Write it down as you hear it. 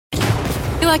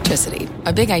Electricity,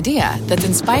 a big idea that's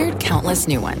inspired countless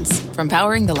new ones. From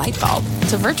powering the light bulb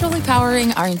to virtually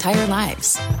powering our entire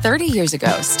lives. 30 years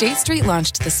ago, State Street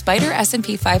launched the Spider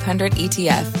S&P 500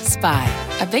 ETF,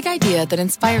 SPY. A big idea that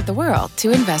inspired the world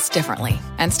to invest differently.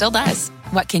 And still does.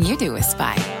 What can you do with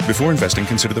SPY? Before investing,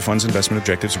 consider the fund's investment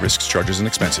objectives, risks, charges, and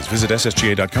expenses. Visit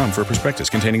ssga.com for a prospectus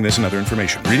containing this and other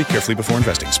information. Read it carefully before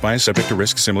investing. SPY is subject to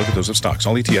risks similar to those of stocks.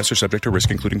 All ETFs are subject to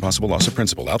risk, including possible loss of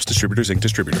principal. Alps Distributors, Inc.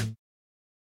 Distributor.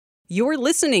 You're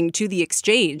listening to The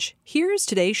Exchange. Here's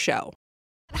today's show.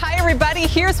 Hi, everybody.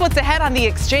 Here's what's ahead on The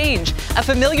Exchange. A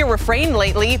familiar refrain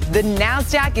lately, the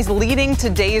Nasdaq is leading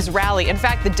today's rally. In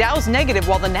fact, the Dow's negative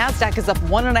while the Nasdaq is up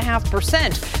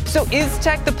 1.5%. So is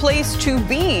tech the place to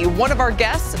be? One of our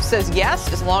guests says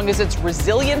yes, as long as it's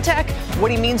resilient tech.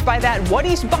 What he means by that, what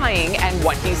he's buying and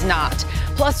what he's not.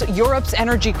 Plus, Europe's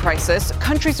energy crisis.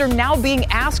 Countries are now being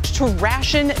asked to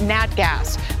ration nat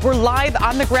gas. We're live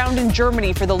on the ground in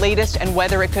Germany for the latest and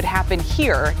whether it could happen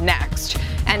here next.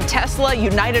 And Tesla,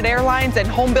 United Airlines, and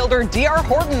homebuilder D.R.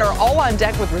 Horton are all on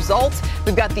deck with results.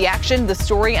 We've got the action, the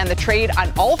story, and the trade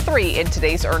on all three in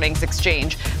today's earnings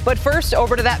exchange. But first,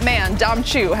 over to that man. Dom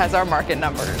Chu has our market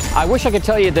numbers. I wish I could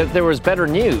tell you that there was better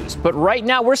news, but right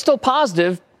now we're still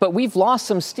positive. But we've lost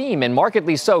some steam, and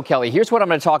markedly so, Kelly. Here's what I'm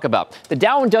going to talk about. The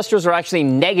Dow Industrials are actually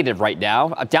negative right now,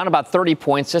 down about 30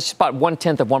 points, just about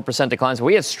 0.1% declines. But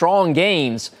we had strong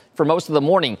gains for most of the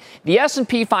morning. The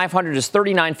S&P 500 is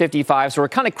 39.55, so we're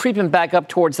kind of creeping back up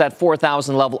towards that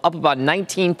 4,000 level, up about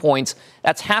 19 points.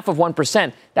 That's half of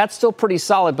 1%. That's still pretty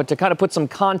solid, but to kind of put some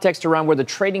context around where the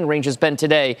trading range has been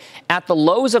today, at the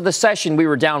lows of the session, we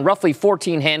were down roughly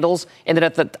 14 handles, and then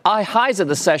at the highs of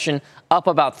the session, up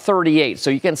about 38. So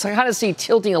you can kind of see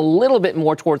tilting a little bit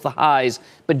more towards the highs,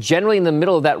 but generally in the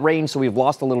middle of that range, so we've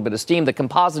lost a little bit of steam. The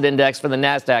composite index for the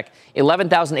Nasdaq,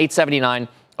 11,879.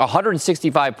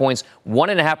 165 points,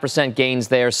 1.5% gains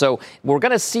there. So we're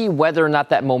going to see whether or not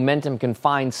that momentum can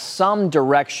find some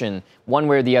direction one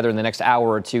way or the other in the next hour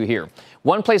or two here.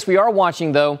 One place we are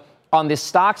watching, though, on the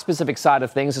stock-specific side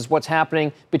of things is what's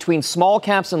happening between small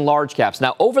caps and large caps.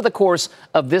 Now, over the course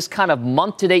of this kind of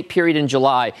month-to-date period in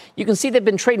July, you can see they've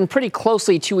been trading pretty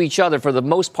closely to each other for the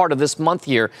most part of this month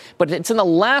here. But it's in the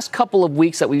last couple of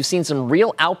weeks that we've seen some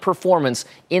real outperformance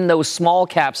in those small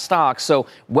cap stocks. So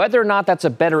whether or not that's a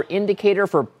better indicator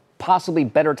for possibly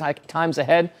better times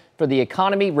ahead for the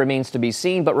economy remains to be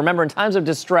seen. But remember, in times of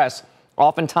distress,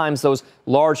 oftentimes those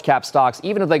large cap stocks,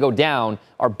 even if they go down,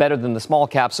 are better than the small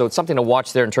caps. So it's something to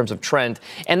watch there in terms of trend.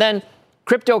 And then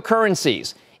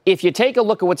cryptocurrencies. If you take a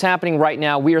look at what's happening right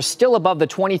now, we are still above the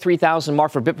 23,000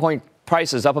 mark for Bitcoin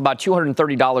prices, up about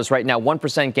 $230 right now,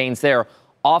 1% gains there,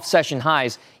 off session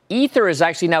highs. Ether has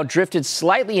actually now drifted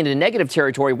slightly into negative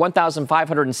territory,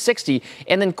 1,560.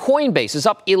 And then Coinbase is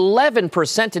up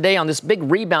 11% today on this big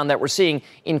rebound that we're seeing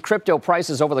in crypto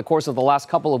prices over the course of the last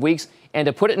couple of weeks. And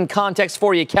to put it in context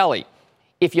for you, Kelly,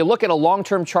 if you look at a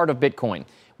long-term chart of Bitcoin,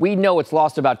 we know it's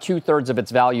lost about 2/3 of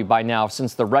its value by now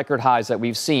since the record highs that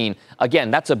we've seen.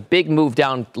 Again, that's a big move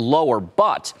down lower,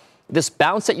 but this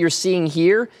bounce that you're seeing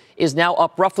here is now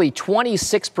up roughly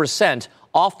 26%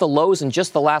 off the lows in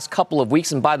just the last couple of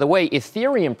weeks. And by the way,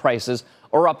 Ethereum prices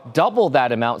are up double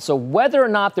that amount. So whether or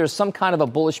not there's some kind of a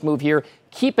bullish move here,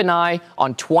 keep an eye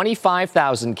on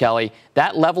 25,000, Kelly.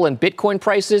 That level in Bitcoin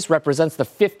prices represents the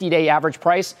 50-day average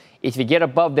price. If you get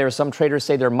above there, some traders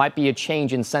say there might be a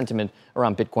change in sentiment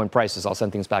around Bitcoin prices. I'll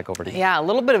send things back over to you. Yeah, a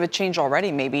little bit of a change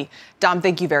already, maybe. Dom,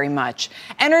 thank you very much.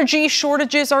 Energy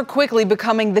shortages are quickly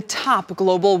becoming the top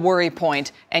global worry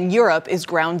point, and Europe is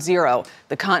ground zero.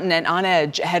 The continent on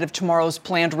edge ahead of tomorrow's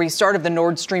planned restart of the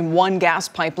Nord Stream 1 gas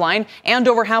pipeline and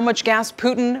over how much gas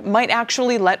Putin might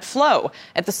actually let flow.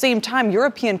 At the same time,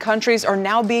 European countries are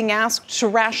now being asked to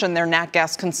ration their nat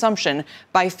gas consumption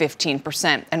by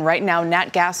 15%. And right now,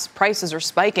 nat gas prices are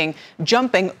spiking,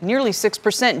 jumping nearly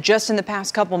 6% just in the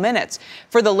past couple minutes.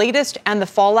 For the latest and the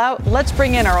fallout, let's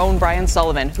bring in our own Brian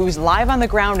Sullivan, who's live on the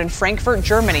ground in Frankfurt,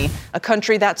 Germany, a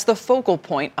country that's the focal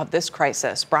point of this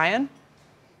crisis. Brian?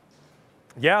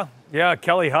 Yeah,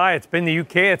 Kelly, hi. It's been the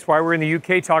UK. That's why we're in the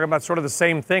UK talking about sort of the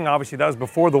same thing. Obviously, that was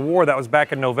before the war. That was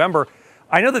back in November.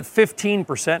 I know that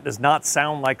 15% does not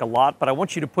sound like a lot, but I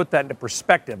want you to put that into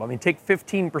perspective. I mean, take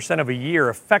 15% of a year.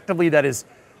 Effectively, that is,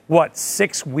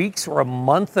 6 weeks or a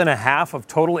month and a half of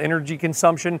total energy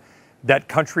consumption that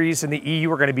countries in the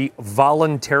EU are going to be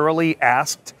voluntarily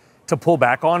asked to pull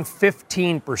back on.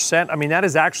 15%. I mean, that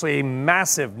is actually a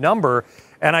massive number.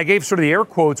 And I gave sort of the air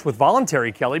quotes with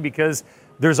voluntary, Kelly, because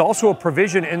there's also a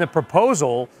provision in the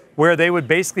proposal where they would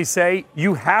basically say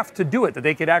you have to do it, that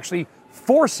they could actually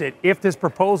force it if this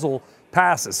proposal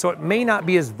passes. So it may not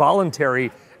be as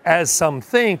voluntary as some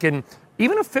think. And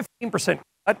even a 15%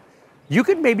 cut, you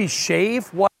could maybe shave,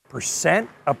 what, a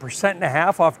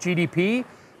 1.5% off GDP?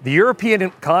 The European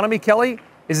economy, Kelly,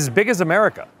 is as big as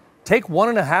America. Take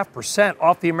 1.5%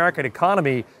 off the American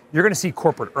economy, you're going to see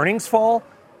corporate earnings fall,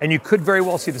 and you could very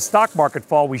well see the stock market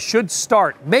fall. We should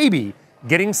start maybe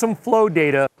getting some flow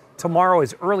data tomorrow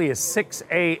as early as 6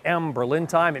 a.m. Berlin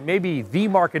time. It may be the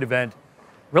market event,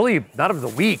 really not of the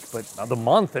week, but of the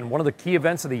month, and one of the key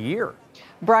events of the year.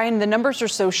 Brian, the numbers are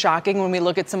so shocking when we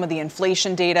look at some of the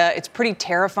inflation data. It's pretty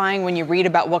terrifying when you read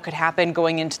about what could happen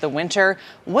going into the winter.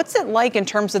 What's it like in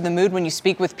terms of the mood when you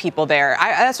speak with people there?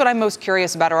 That's what I'm most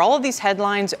curious about. Are all of these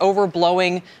headlines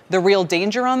overblowing the real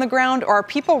danger on the ground, or are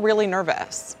people really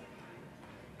nervous?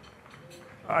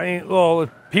 I mean, well,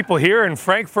 people here in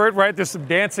Frankfurt, right, there's some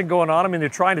dancing going on. I mean, they're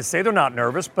trying to say they're not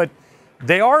nervous, but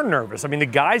they are nervous. I mean, the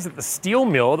guys at the steel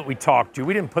mill that we talked to,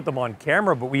 we didn't put them on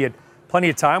camera, but we had plenty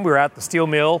of time. We were at the steel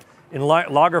mill in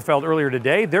Lagerfeld earlier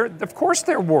today. Of course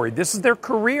they're worried. This is their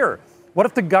career. What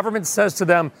if the government says to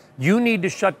them, you need to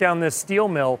shut down this steel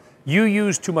mill, you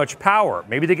use too much power?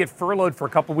 Maybe they get furloughed for a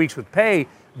couple of weeks with pay.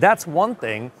 That's one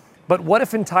thing. But what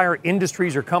if entire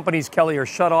industries or companies, Kelly, are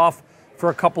shut off for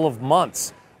a couple of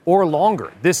months or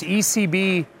longer? This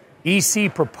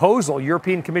EC proposal,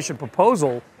 European Commission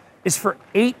proposal, is for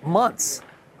 8 months,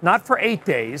 not for 8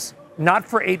 days, not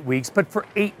for 8 weeks, but for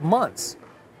 8 months.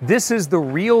 This is the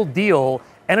real deal,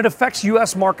 and it affects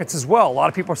U.S. markets as well. A lot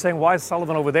of people are saying, why is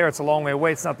Sullivan over there? It's a long way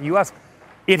away. It's not the U.S.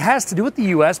 It has to do with the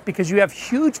U.S. because you have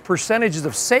huge percentages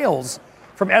of sales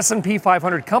from S&P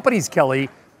 500 companies, Kelly,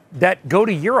 that go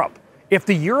to Europe. If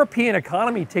the European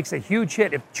economy takes a huge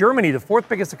hit, if Germany, the fourth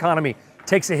biggest economy,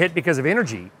 takes a hit because of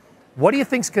energy, what do you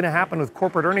think is going to happen with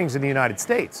corporate earnings in the United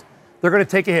States? They're going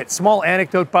to take a hit. Small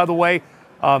anecdote, by the way.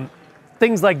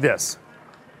 Things like this.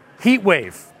 Heat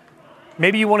wave.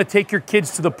 Maybe you want to take your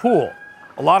kids to the pool.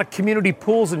 A lot of community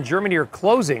pools in Germany are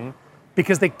closing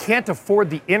because they can't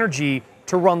afford the energy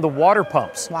to run the water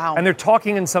pumps. Wow. And they're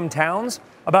talking in some towns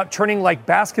about turning like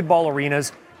basketball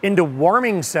arenas into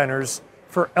warming centers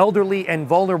for elderly and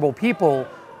vulnerable people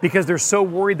because they're so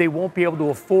worried they won't be able to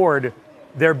afford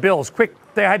their bills.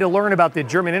 They had to learn about the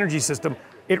German energy system.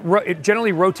 It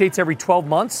generally rotates every 12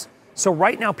 months. So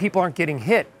right now people aren't getting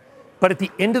hit. But at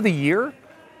the end of the year,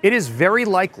 it is very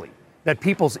likely that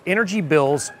people's energy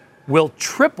bills will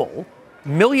triple.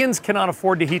 Millions cannot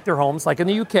afford to heat their homes, like in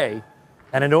the UK.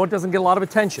 And I know it doesn't get a lot of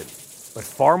attention, but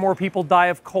far more people die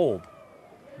of cold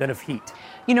than of heat.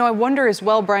 You know, I wonder as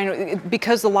well, Brian,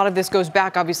 because a lot of this goes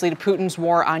back, obviously, to Putin's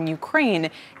war on Ukraine,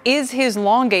 is his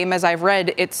long game, as I've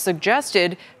read, it's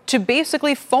suggested, to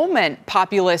basically foment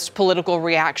populist political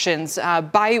reactions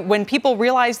by when people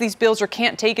realize these bills or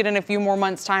can't take it in a few more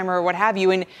months' time or what have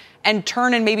you, and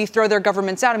turn and maybe throw their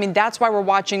governments out. I mean, that's why we're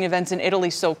watching events in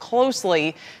Italy so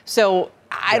closely. So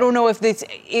I don't know if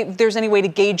there's any way to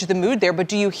gauge the mood there, but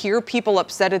do you hear people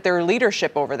upset at their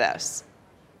leadership over this?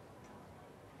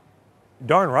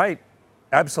 Darn right.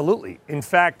 Absolutely. In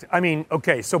fact, I mean,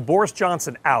 okay, so Boris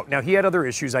Johnson out. Now, he had other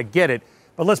issues. I get it.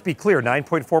 But let's be clear,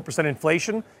 9.4%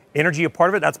 inflation, energy a part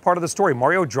of it. That's part of the story.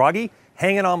 Mario Draghi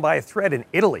hanging on by a thread in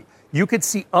Italy. You could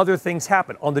see other things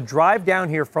happen. On the drive down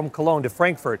here from Cologne to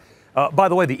Frankfurt, by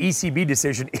the way, the ECB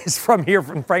decision is from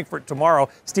Frankfurt tomorrow.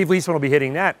 Steve Leisman will be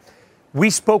hitting that. We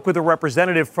spoke with a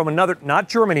representative from another, not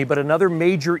Germany, but another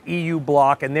major EU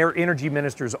bloc and their energy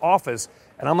minister's office.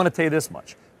 And I'm going to tell you this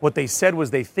much. What they said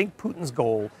was they think Putin's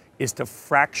goal is to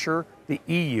fracture the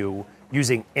EU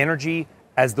using energy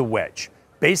as the wedge.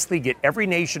 Basically get every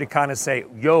nation to kind of say,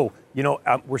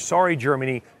 we're sorry,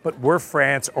 Germany, but we're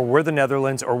France or we're the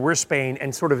Netherlands or we're Spain.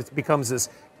 And sort of it becomes this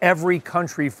every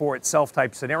country for itself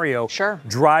type scenario. Sure.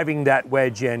 Driving that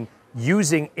wedge in,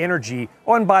 using energy.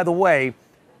 Oh, and by the way,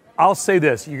 I'll say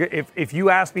this. If you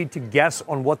ask me to guess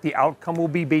on what the outcome will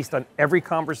be based on every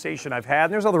conversation I've had,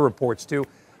 and there's other reports too,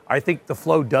 I think the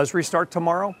flow does restart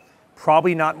tomorrow.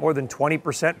 Probably not more than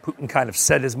 20%. Putin kind of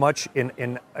said as much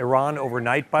in Iran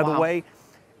overnight, by the way.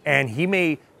 And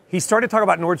he started talking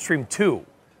about Nord Stream 2.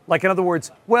 Like, in other words,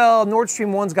 well, Nord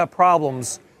Stream 1's got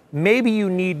problems. Maybe you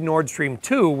need Nord Stream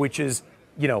 2, which is,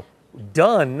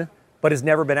 done, but has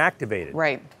never been activated.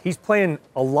 Right. He's playing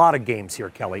a lot of games here,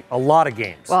 Kelly. A lot of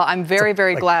games. Well, I'm very,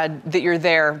 very glad that you're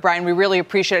there, Brian. We really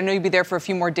appreciate it. I know you'll be there for a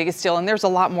few more days still, and there's a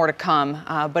lot more to come.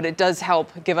 But it does help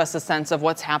give us a sense of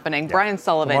what's happening. Yeah. Brian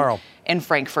Sullivan tomorrow in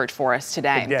Frankfurt for us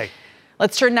today. Good day.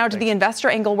 Let's turn now to the investor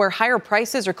angle, where higher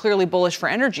prices are clearly bullish for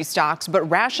energy stocks, but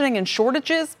rationing and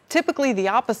shortages, typically the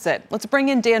opposite. Let's bring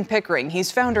in Dan Pickering. He's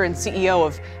founder and CIO,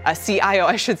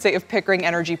 of Pickering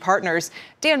Energy Partners.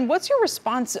 Dan, what's your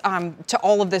response to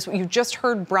all of this, what you just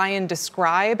heard Brian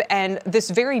describe, and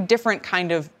this very different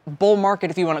kind of bull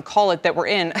market, if you want to call it, that we're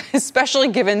in, especially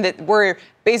given that we're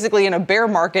basically in a bear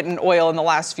market in oil in the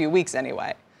last few weeks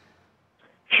anyway?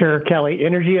 Sure, Kelly.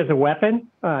 Energy is a weapon,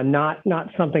 not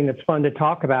something that's fun to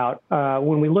talk about.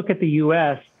 When we look at the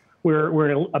U.S.,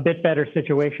 we're in a bit better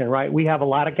situation, right? We have a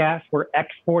lot of gas. We're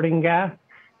exporting gas.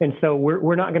 And so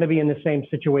we're not going to be in the same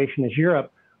situation as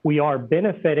Europe. We are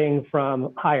benefiting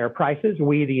from higher prices,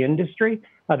 we, the industry.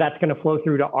 That's going to flow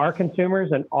through to our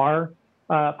consumers and our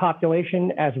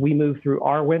population as we move through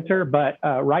our winter. But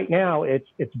right now,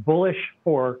 it's bullish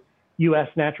for U.S.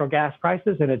 natural gas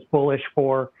prices, and it's bullish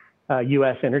for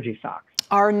U.S. energy stocks.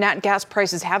 Our nat gas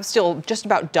prices have still just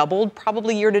about doubled,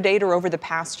 probably year to date or over the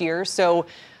past year. So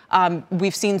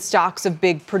we've seen stocks of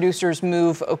big producers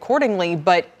move accordingly.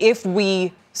 But if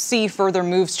we see further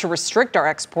moves to restrict our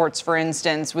exports, for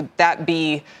instance, would that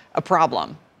be a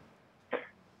problem?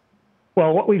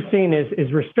 Well, what we've seen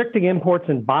is restricting imports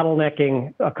and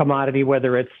bottlenecking a commodity,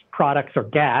 whether it's products or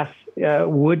gas,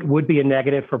 would be a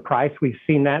negative for price. We've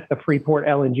seen that. The Freeport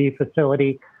LNG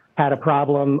facility had a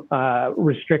problem,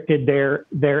 restricted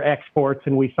their exports,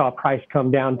 and we saw price come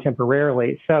down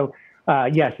temporarily. So,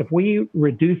 yes, if we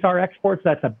reduce our exports,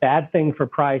 that's a bad thing for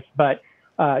price. But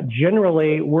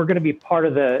generally, we're going to be part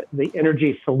of the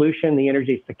energy solution, the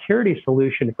energy security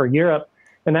solution for Europe,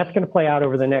 and that's going to play out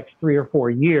over the next 3 or 4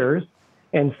 years.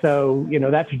 And so,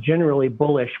 that's generally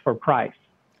bullish for price.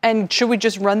 And should we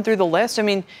just run through the list? I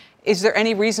mean, is there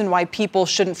any reason why people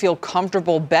shouldn't feel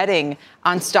comfortable betting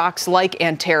on stocks like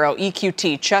Antero,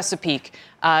 EQT, Chesapeake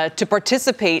to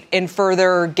participate in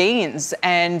further gains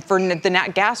and for the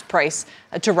nat gas price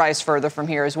to rise further from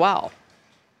here as well?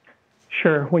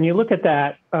 Sure. When you look at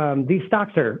that, these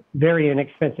stocks are very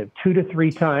inexpensive, 2 to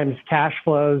 3 times cash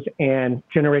flows and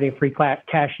generating free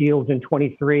cash yields in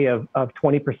 23 of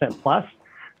 20% plus.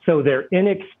 So they're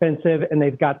inexpensive, and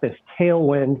they've got this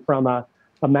tailwind from a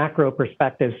macro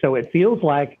perspective. So it feels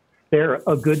like they're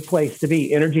a good place to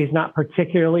be. Energy is not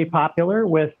particularly popular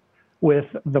with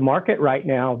the market right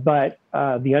now, but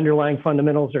the underlying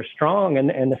fundamentals are strong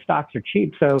and the stocks are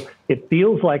cheap. So it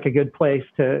feels like a good place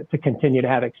to continue to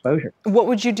have exposure. What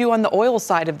would you do on the oil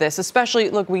side of this? Especially,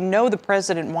 look, we know the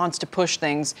president wants to push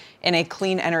things in a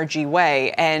clean energy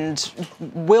way and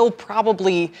will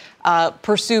probably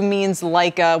pursue means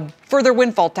like a further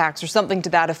windfall tax or something to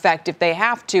that effect if they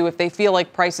have to, if they feel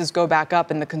like prices go back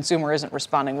up and the consumer isn't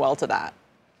responding well to that.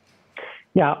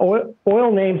 Yeah,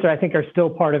 oil names, I think, are still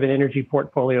part of an energy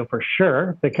portfolio for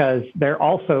sure, because they're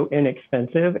also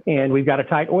inexpensive and we've got a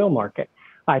tight oil market.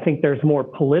 I think there's more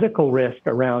political risk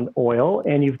around oil,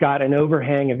 and you've got an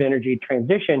overhang of energy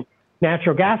transition.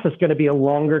 Natural gas is going to be a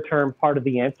longer term part of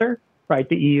the answer, right?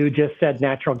 The EU just said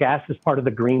natural gas is part of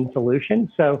the green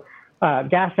solution. So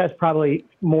gas has probably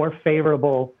more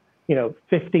favorable,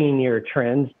 15-year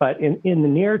trends. But in the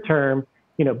near term,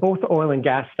 both oil and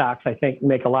gas stocks, I think,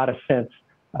 make a lot of sense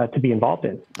to be involved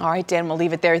in. All right, Dan, we'll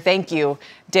leave it there. Thank you.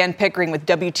 Dan Pickering with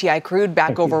WTI crude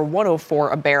back over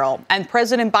 104 a barrel. And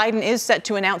President Biden is set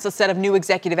to announce a set of new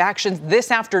executive actions this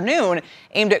afternoon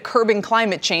aimed at curbing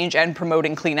climate change and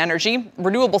promoting clean energy.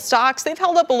 Renewable stocks, they've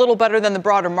held up a little better than the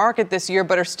broader market this year,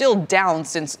 but are still down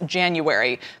since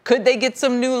January. Could they get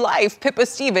some new life? Pippa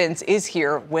Stevens is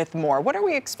here with more. What are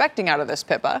we expecting out of this,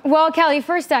 Pippa? Well, Kelly,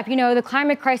 first up, the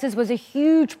climate crisis was a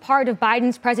huge part of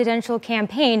Biden's presidential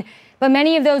campaign. But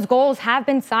many of those goals have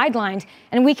been sidelined,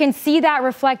 and we can see that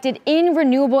reflected in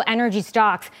renewable energy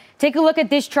stocks. Take a look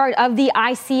at this chart of the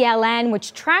ICLN,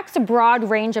 which tracks a broad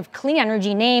range of clean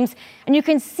energy names, and you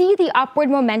can see the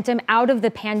upward momentum out of the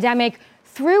pandemic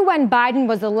through when Biden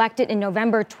was elected in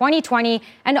November 2020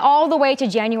 and all the way to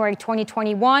January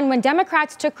 2021 when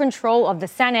Democrats took control of the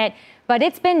Senate. But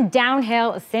it's been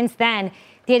downhill since then.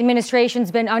 The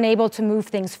administration's been unable to move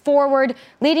things forward,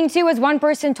 leading to, as one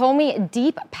person told me,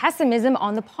 deep pessimism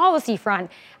on the policy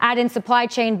front. Add in supply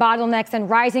chain bottlenecks and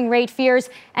rising rate fears,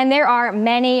 and there are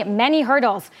many, many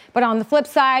hurdles. But on the flip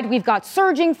side, we've got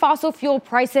surging fossil fuel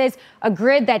prices, a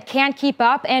grid that can't keep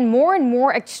up, and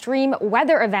more extreme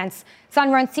weather events.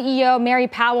 Sunrun CEO Mary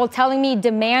Powell telling me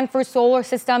demand for solar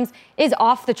systems is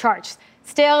off the charts.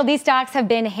 Still, these stocks have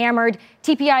been hammered.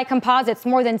 TPI Composites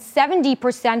more than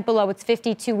 70% below its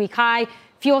 52-week high.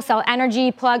 Fuel Cell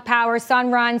Energy, Plug Power,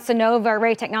 Sunrun, Sonova,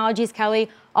 Array Technologies, Kelly,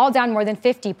 all down more than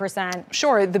 50%.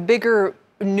 Sure, the bigger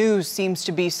news seems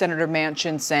to be Senator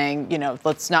Manchin saying,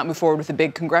 let's not move forward with a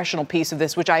big congressional piece of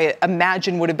this, which I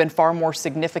imagine would have been far more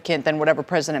significant than whatever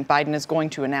President Biden is going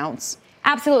to announce.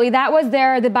 Absolutely. That was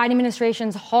the Biden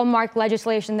administration's hallmark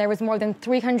legislation. There was more than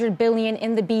 $300 billion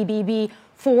in the BBB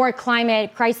for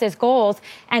climate crisis goals.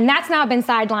 And that's now been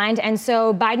sidelined. And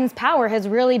so Biden's power has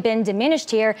really been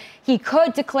diminished here. He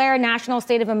could declare a national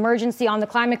state of emergency on the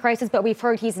climate crisis, but we've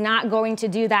heard he's not going to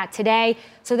do that today.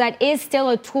 So that is still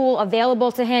a tool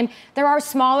available to him. There are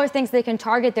smaller things they can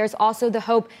target. There's also the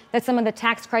hope that some of the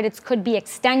tax credits could be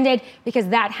extended because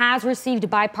that has received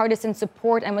bipartisan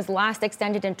support and was last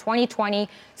extended in 2020.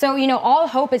 So, all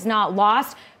hope is not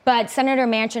lost. But Senator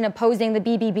Manchin opposing the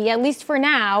BBB, at least for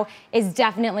now, is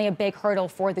definitely a big hurdle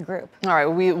for the group. All right,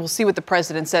 we will see what the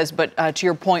president says. But to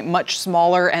your point, much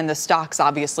smaller, and the stocks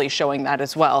obviously showing that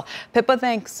as well. Pippa,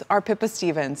 thanks. Our Pippa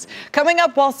Stevens. Coming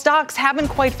up, while stocks haven't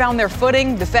quite found their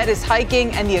footing, the Fed is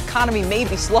hiking, and the economy may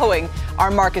be slowing,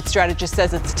 our market strategist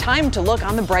says it's time to look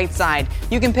on the bright side.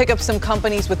 You can pick up some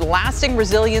companies with lasting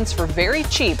resilience for very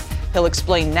cheap. He'll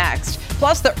explain next.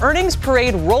 Plus, the earnings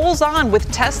parade rolls on with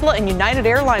Tesla and United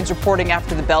Airlines reporting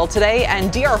after the bell today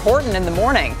and D.R. Horton in the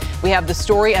morning. We have the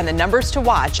story and the numbers to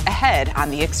watch ahead on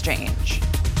The Exchange.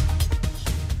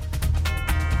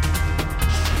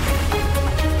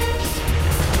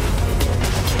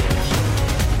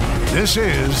 This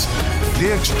is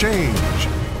The Exchange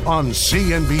on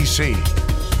CNBC.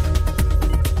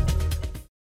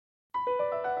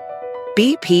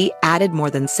 BP added more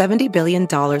than $70 billion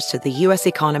to the U.S.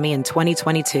 economy in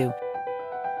 2022.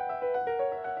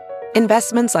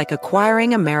 Investments like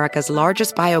acquiring America's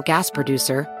largest biogas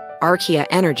producer, Archaea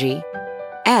Energy,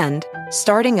 and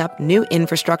starting up new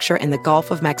infrastructure in the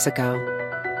Gulf of Mexico.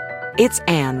 It's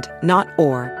and, not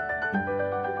or.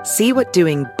 See what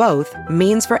doing both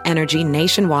means for energy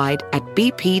nationwide at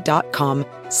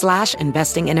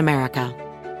bp.com/investing in America.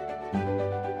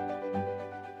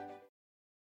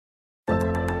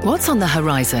 What's on the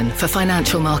horizon for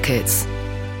financial markets?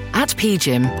 At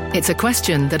PGIM, it's a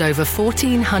question that over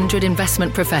 1,400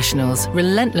 investment professionals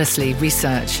relentlessly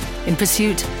research in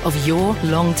pursuit of your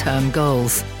long-term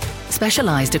goals.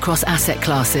 Specialized across asset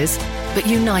classes, but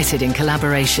united in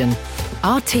collaboration,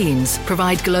 our teams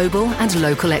provide global and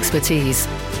local expertise.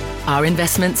 Our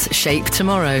investments shape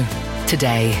tomorrow,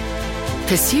 today.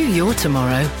 Pursue your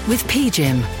tomorrow with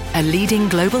PGIM, a leading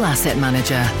global asset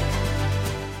manager.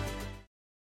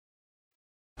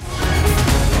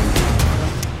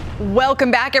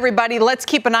 Welcome back, everybody. Let's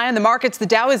keep an eye on the markets. The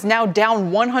Dow is now down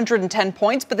 110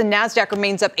 points, but the Nasdaq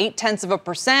remains up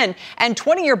 0.8%. And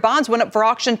 20-year bonds went up for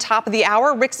auction top of the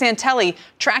hour. Rick Santelli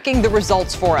tracking the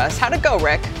results for us. How'd it go,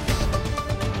 Rick?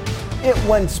 It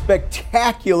went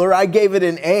spectacular. I gave it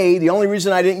an A. The only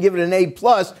reason I didn't give it an A+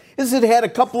 is it had a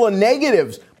couple of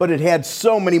negatives, but it had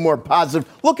so many more positive.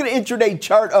 Look at an intraday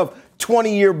chart of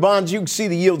 20-year bonds. You can see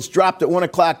the yields dropped at 1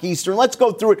 o'clock Eastern. Let's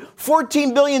go through it.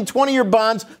 14 billion 20-year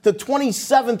bonds, the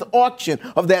 27th auction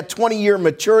of that 20-year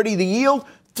maturity. The yield,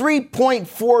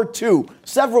 3.42,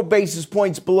 several basis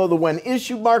points below the when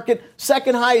issued market.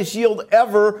 Second highest yield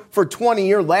ever for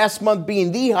 20-year, last month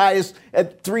being the highest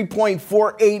at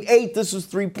 3.488. This is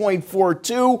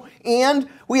 3.42. And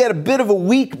we had a bit of a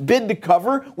weak bid to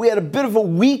cover. We had a bit of a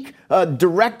weak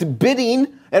direct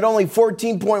bidding at only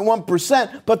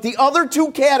 14.1%. But the other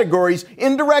two categories,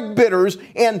 indirect bidders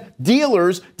and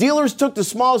dealers took the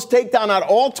smallest takedown out of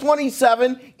all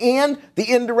 27, and the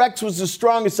indirects was the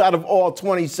strongest out of all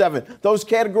 27. Those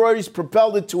categories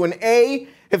propelled it to an A.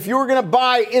 If you were going to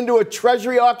buy into a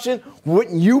treasury auction,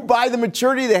 wouldn't you buy the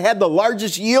maturity that had the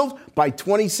largest yield by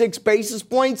 26 basis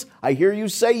points? I hear you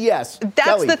say yes. That's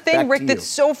Kelly, the thing, Rick, that's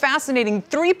so fascinating.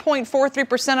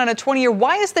 3.43% on a 20-year.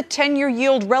 Why is the 10-year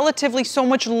yield relatively so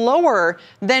much lower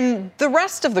than the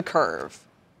rest of the curve?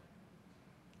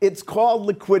 It's called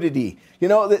liquidity. You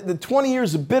know, the 20 years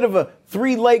is a bit of a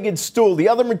three-legged stool. The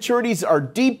other maturities are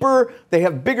deeper. They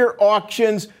have bigger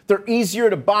auctions. They're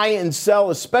easier to buy and sell,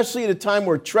 especially at a time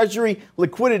where Treasury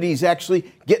liquidity is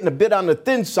actually getting a bit on the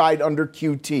thin side under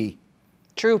QT.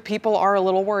 True. People are a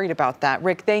little worried about that.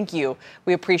 Rick, thank you.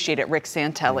 We appreciate it. Rick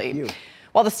Santelli. Thank you.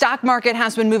 While the stock market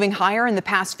has been moving higher in the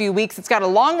past few weeks, it's got a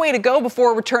long way to go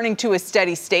before returning to a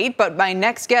steady state. But my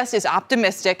next guest is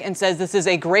optimistic and says this is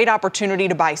a great opportunity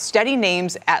to buy steady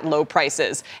names at low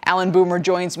prices. Alan Boomer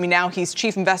joins me now. He's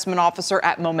Chief Investment Officer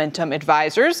at Momentum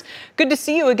Advisors. Good to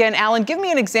see you again, Alan. Give me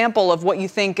an example of what you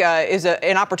think is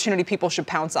an opportunity people should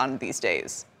pounce on these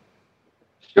days.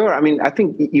 Sure. I mean, I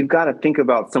think you've got to think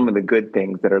about some of the good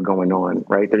things that are going on,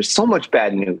 right? There's so much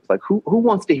bad news. Like, who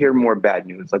wants to hear more bad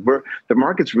news? Like, the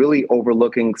market's really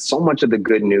overlooking so much of the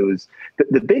good news.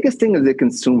 The biggest thing is the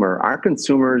consumer. Our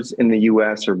consumers in the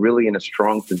U.S. are really in a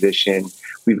strong position.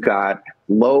 We've got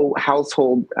low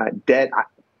household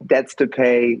debts to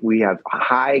pay. We have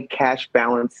high cash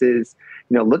balances.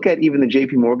 Look at even the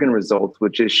JP Morgan results,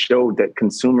 which just showed that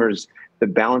consumers, the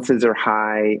balances are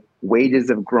high, wages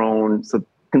have grown. So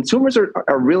consumers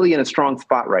are really in a strong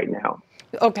spot right now.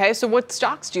 Okay, so what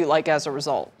stocks do you like as a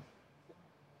result?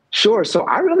 Sure. So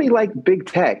I really like big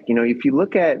tech. If you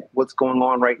look at what's going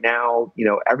on right now,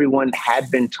 everyone had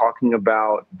been talking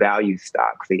about value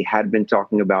stocks. They had been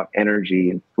talking about energy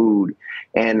and food.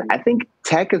 And I think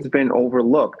tech has been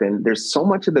overlooked. And there's so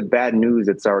much of the bad news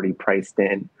that's already priced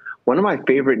in. One of my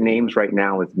favorite names right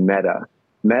now is Meta.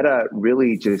 Meta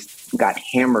really just got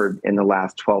hammered in the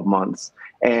last 12 months.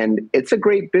 And it's a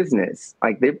great business.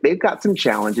 Like they've got some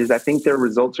challenges. I think their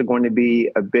results are going to be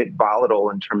a bit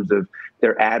volatile in terms of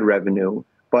their ad revenue.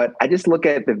 But I just look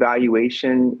at the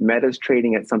valuation. Meta's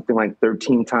trading at something like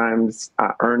 13 times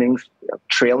earnings,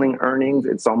 trailing earnings.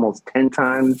 It's almost 10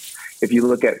 times. If you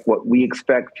look at what we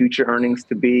expect future earnings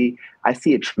to be, I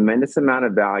see a tremendous amount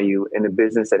of value in a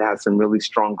business that has some really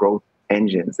strong growth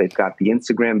engines. They've got the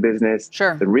Instagram business,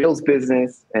 the Reels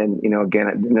business, and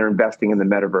again, they're investing in the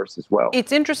metaverse as well.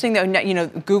 It's interesting though,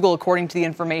 Google, according to the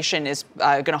information, is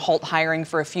going to halt hiring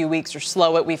for a few weeks or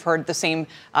slow it. We've heard the same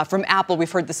from Apple.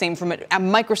 We've heard the same from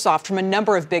Microsoft, from a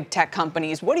number of big tech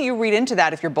companies. What do you read into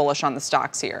that if you're bullish on the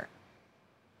stocks here?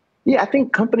 Yeah, I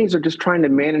think companies are just trying to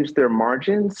manage their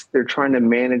margins. They're trying to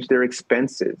manage their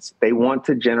expenses. They want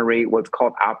to generate what's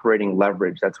called operating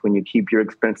leverage. That's when you keep your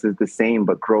expenses the same,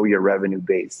 but grow your revenue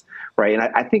base, right?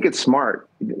 And I think it's smart.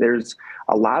 There's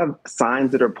a lot of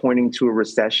signs that are pointing to a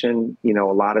recession, a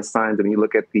lot of signs. I mean, you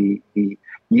look at the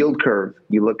yield curve,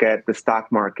 you look at the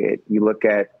stock market, you look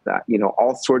at,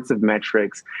 all sorts of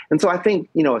metrics. And so I think,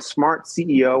 a smart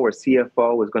CEO or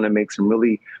CFO is going to make some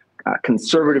really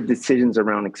conservative decisions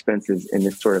around expenses in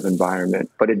this sort of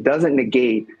environment. But it doesn't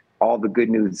negate all the good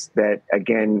news that,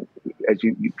 again, as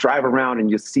you drive around and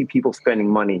you see people spending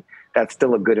money, that's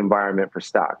still a good environment for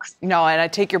stocks. No, and I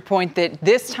take your point that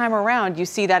this time around, you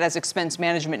see that as expense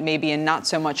management maybe, and not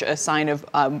so much a sign of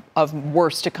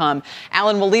worse to come.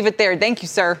 Alan, we'll leave it there. Thank you,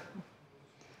 sir.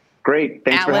 Great.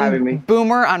 Thanks for having me.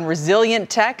 Boomer on resilient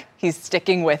tech. He's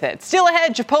sticking with it. Still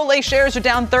ahead, Chipotle shares are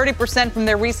down 30% from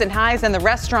their recent highs, and the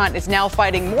restaurant is now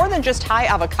fighting more than just high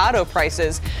avocado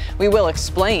prices. We will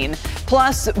explain.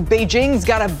 Plus, Beijing's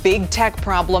got a big tech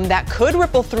problem that could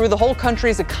ripple through the whole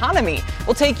country's economy.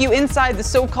 We'll take you inside the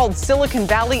so-called Silicon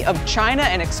Valley of China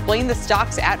and explain the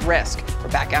stocks at risk. We're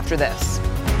back after this.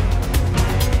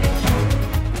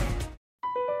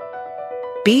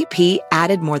 BP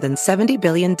added more than $70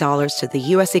 billion to the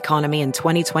U.S. economy in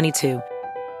 2022.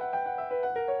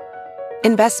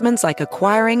 Investments like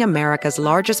acquiring America's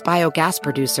largest biogas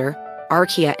producer,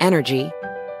 Archaea Energy,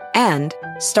 and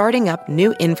starting up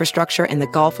new infrastructure in the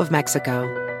Gulf of Mexico.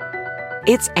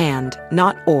 It's and,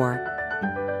 not or.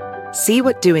 See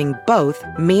what doing both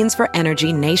means for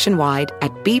energy nationwide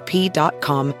at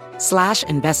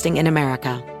bp.com/investing in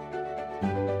America.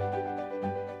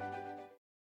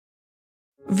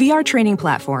 VR training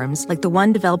platforms, like the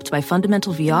one developed by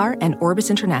Fundamental VR and Orbis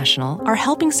International, are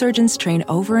helping surgeons train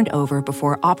over and over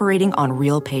before operating on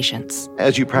real patients.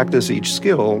 As you practice each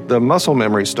skill, the muscle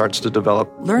memory starts to develop.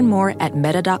 Learn more at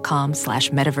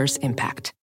meta.com/metaverse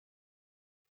impact.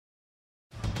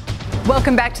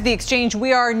 Welcome back to the exchange.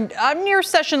 We are near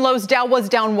session lows. Dow was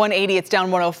down 180. It's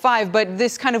down 105. But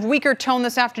this kind of weaker tone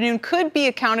this afternoon could be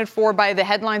accounted for by the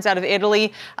headlines out of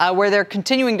Italy, where they're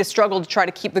continuing to struggle to try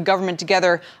to keep the government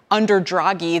together under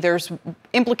Draghi. There's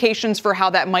implications for how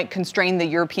that might constrain the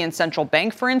European Central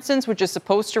Bank, for instance, which is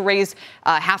supposed to raise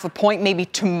half a point maybe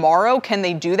tomorrow. Can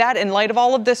they do that? In light of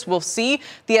all of this, we'll see.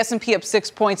 The S&P up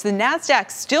 6 points. The Nasdaq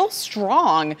still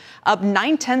strong, up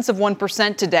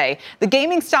 0.9% today. The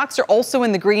gaming stocks are also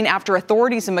in the green after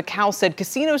authorities in Macau said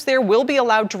casinos there will be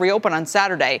allowed to reopen on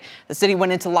Saturday. The city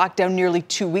went into lockdown nearly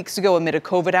 2 weeks ago amid a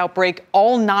COVID outbreak.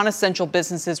 All non-essential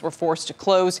businesses were forced to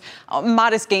close.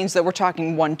 Modest gains, though, we're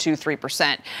talking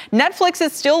 1-3%. Netflix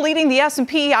is still leading the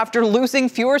S&P after losing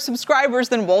fewer subscribers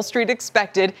than Wall Street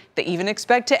expected. They even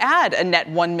expect to add a net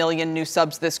 1 million new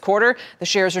subs this quarter. The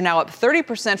shares are now up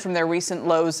 30% from their recent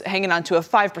lows, hanging on to a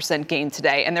 5% gain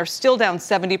today, and they're still down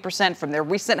 70% from their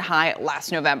recent high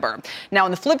last November. down. Now,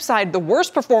 on the flip side, the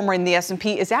worst performer in the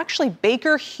S&P is actually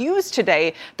Baker Hughes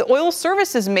today, the oil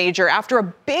services major, after a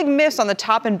big miss on the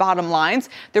top and bottom lines.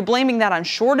 They're blaming that on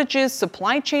shortages,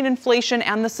 supply chain inflation,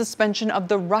 and the suspension of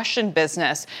the Russian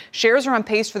business. Shares are on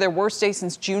pace for their worst day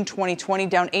since June 2020,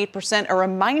 down 8%. A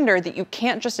reminder that you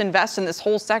can't just invest in this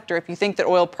whole sector if you think that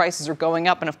oil prices are going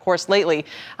up. And of course, lately,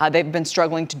 they've been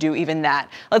struggling to do even that.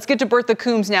 Let's get to Bertha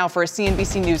Coombs now for a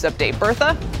CNBC News update.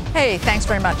 Bertha? Hey, thanks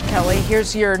very much, Kelly.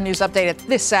 Here's your news update at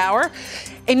this hour.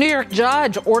 A New York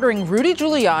judge ordering Rudy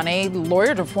Giuliani,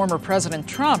 lawyer to former President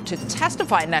Trump, to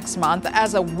testify next month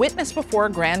as a witness before a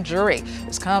grand jury.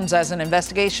 This comes as an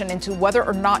investigation into whether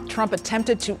or not Trump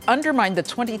attempted to undermine the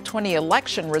 2020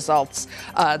 election results.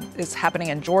 Is happening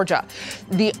in Georgia.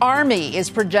 The Army is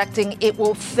projecting it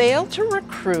will fail to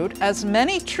recruit as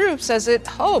many troops as it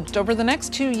hoped over the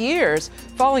next 2 years,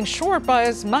 falling short by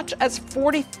as much as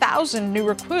 40,000 new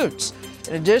recruits.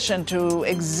 In addition to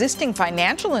existing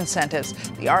financial incentives,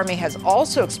 the Army has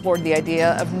also explored the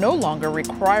idea of no longer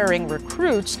requiring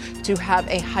recruits to have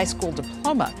a high school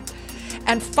diploma.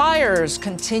 And fires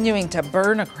continuing to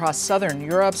burn across southern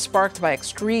Europe, sparked by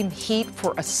extreme heat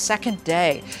for a second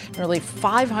day. Nearly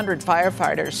 500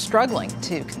 firefighters struggling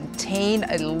to contain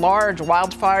a large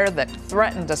wildfire that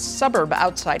threatened a suburb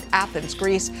outside Athens,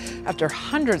 Greece, after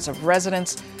hundreds of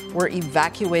residents were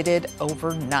evacuated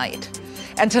overnight.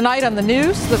 And tonight on the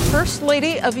news, the First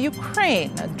Lady of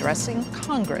Ukraine addressing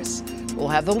Congress. We'll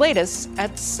have the latest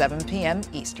at 7 p.m.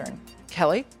 Eastern.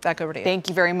 Kelly, back over to you. Thank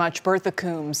you very much, Bertha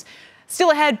Coombs.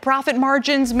 Still ahead, profit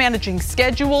margins, managing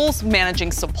schedules,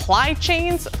 managing supply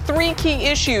chains. 3 key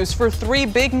issues for 3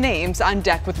 big names on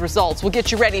deck with results. We'll get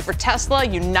you ready for Tesla,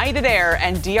 United Air,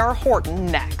 and DR Horton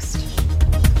next.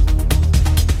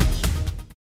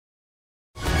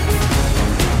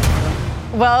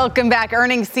 Welcome back.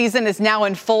 Earnings season is now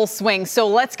in full swing. So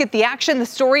let's get the action, the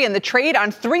story, and the trade on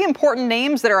 3 important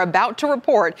names that are about to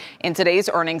report in today's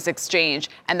earnings exchange.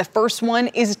 And the first one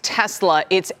is Tesla.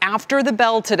 It's after the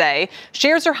bell today.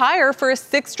 Shares are higher for a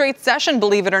 6th straight session,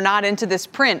 believe it or not, into this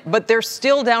print, but they're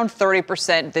still down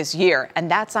 30% this year. And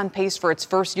that's on pace for its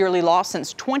first yearly loss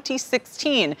since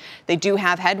 2016. They do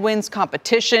have headwinds,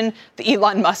 competition, the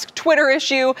Elon Musk Twitter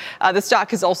issue. The stock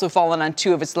has also fallen on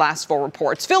 2 of its last 4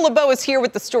 reports. Phil LeBeau is here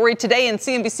with the story today, and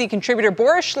CNBC contributor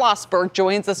Boris Schlossberg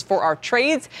joins us for our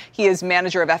trades. He is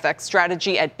manager of FX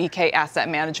strategy at BK Asset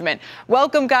Management.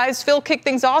 Welcome, guys. Phil, kick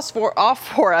things off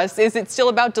for us. Is it still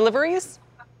about deliveries?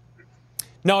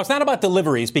 No, it's not about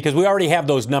deliveries because we already have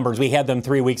those numbers. We had them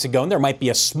 3 weeks ago, and there might be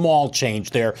a small change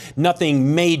there.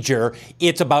 Nothing major.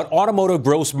 It's about automotive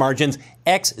gross margins,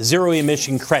 ex zero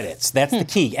emission credits. That's the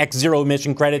key, ex zero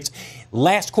emission credits.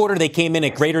 Last quarter, they came in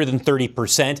at greater than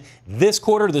 30%. This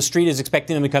quarter, the street is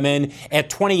expecting them to come in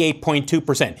at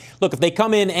 28.2%. Look, if they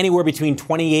come in anywhere between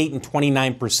 28 and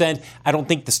 29%, I don't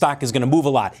think the stock is going to move a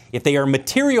lot. If they are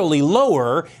materially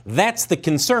lower, that's the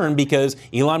concern because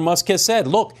Elon Musk has said,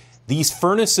 look, these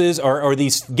furnaces or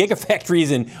these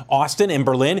gigafactories in Austin and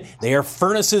Berlin, they are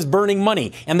furnaces burning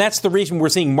money. And that's the reason we're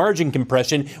seeing margin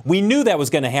compression. We knew that was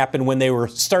going to happen when they were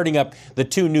starting up the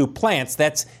 2 new plants.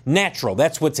 That's natural.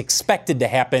 That's what's expected to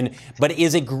happen. But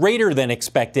is it greater than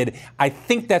expected? I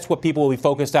think that's what people will be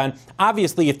focused on.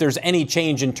 Obviously, if there's any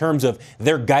change in terms of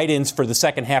their guidance for the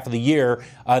second half of the year,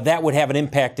 that would have an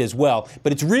impact as well.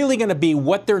 But it's really going to be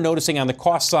what they're noticing on the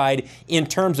cost side in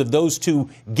terms of those 2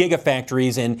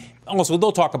 gigafactories. And also,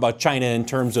 they'll talk about China in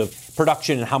terms of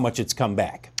production and how much it's come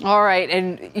back. All right.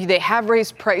 And they have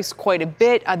raised price quite a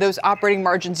bit. Those operating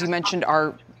margins you mentioned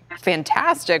are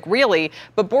fantastic, really.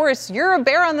 But Boris, you're a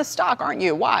bear on the stock, aren't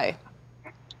you? Why?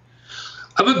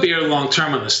 I'm a bear long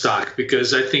term on the stock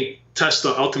because I think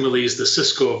Tesla ultimately is the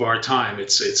Cisco of our time.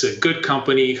 It's a good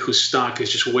company whose stock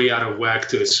is just way out of whack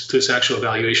to its actual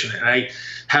valuation. And I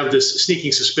have this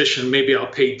sneaking suspicion, maybe I'll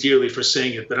pay dearly for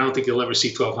saying it, but I don't think you'll ever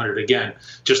see 1,200 again,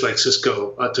 just like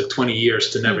Cisco took 20 years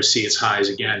to never see its highs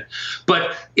again.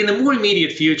 But in the more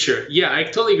immediate future, yeah, I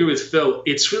totally agree with Phil.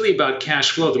 It's really about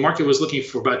cash flow. The market was looking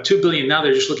for about $2 billion. Now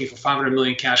they're just looking for $500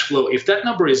 million cash flow. If that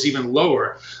number is even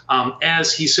lower,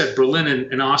 as he said, Berlin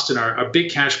and Austin are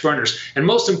big cash burners. And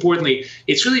most importantly,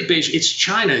 it's really it's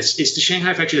China. It's the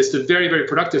Shanghai factory. That's the very, very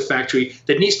productive factory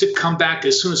that needs to come back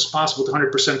as soon as possible to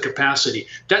 100% capacity.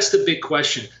 That's the big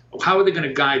question. How are they going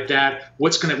to guide that?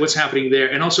 What's happening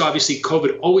there? And also, obviously,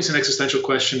 COVID, always an existential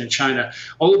question in China.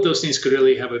 All of those things could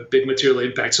really have a big material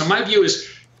impact. So my view is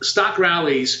stock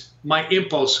rallies, my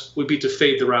impulse would be to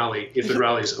fade the rally if it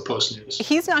rallies post news.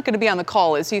 He's not going to be on the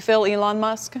call, is he, Phil, Elon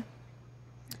Musk?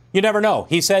 You never know.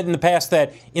 He said in the past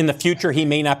that in the future he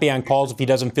may not be on calls if he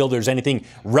doesn't feel there's anything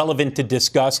relevant to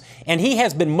discuss. And he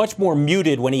has been much more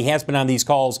muted when he has been on these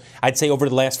calls, I'd say over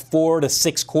the last 4 to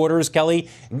 6 quarters, Kelly.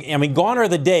 I mean, gone are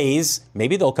the days,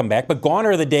 maybe they'll come back, but gone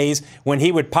are the days when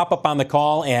he would pop up on the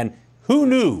call and who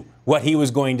knew what he was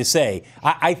going to say.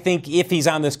 I think if he's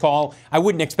on this call, I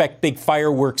wouldn't expect big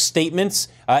fireworks statements.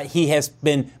 He has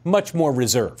been much more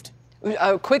reserved.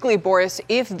 Quickly, Boris,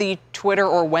 if the Twitter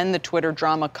or when the Twitter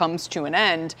drama comes to an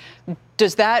end,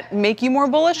 does that make you more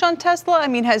bullish on Tesla? I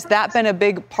mean, has that been a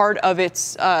big part of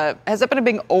has that been a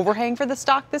big overhang for the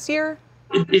stock this year?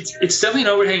 It's definitely an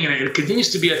overhang, and it continues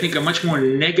to be, I think, a much more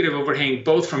negative overhang,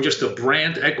 both from just a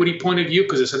brand equity point of view,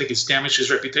 because I think it's damaged his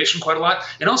reputation quite a lot,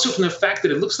 and also from the fact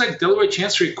that it looks like Delaware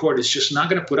Chancery Court is just not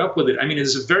going to put up with it. I mean,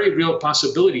 there's a very real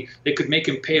possibility they could make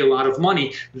him pay a lot of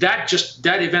money. That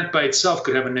event by itself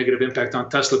could have a negative impact on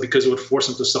Tesla because it would force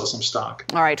him to sell some stock.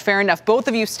 All right, fair enough. Both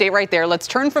of you stay right there. Let's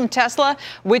turn from Tesla,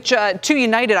 to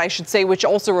United, I should say, which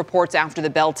also reports after the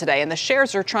bell today, and the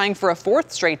shares are trying for a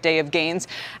 4th straight day of gains.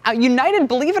 United,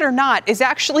 believe it or not, is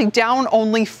actually down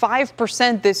only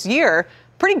 5% this year.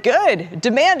 Pretty good.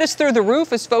 Demand is through the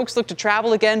roof as folks look to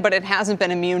travel again, but it hasn't been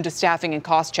immune to staffing and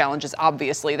cost challenges,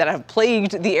 obviously, that have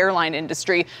plagued the airline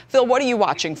industry. Phil, what are you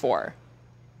watching for?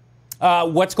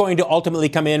 What's going to ultimately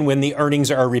come in when the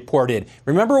earnings are reported.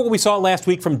 Remember what we saw last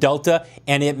week from Delta,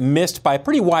 and it missed by a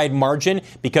pretty wide margin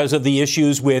because of the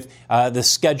issues with the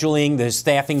scheduling, the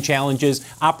staffing challenges,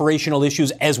 operational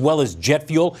issues, as well as jet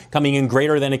fuel coming in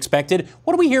greater than expected.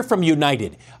 What do we hear from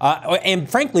United? And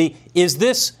frankly, is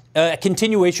this a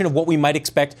continuation of what we might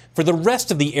expect for the rest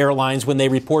of the airlines when they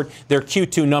report their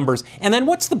Q2 numbers? And then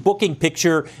what's the booking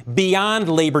picture beyond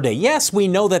Labor Day? Yes, we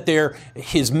know that there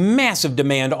is massive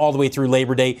demand all the way through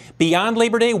Labor Day. Beyond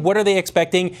Labor Day, what are they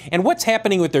expecting? And what's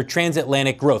happening with their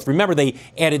transatlantic growth? Remember, they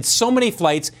added so many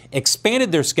flights,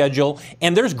 expanded their schedule,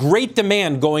 and there's great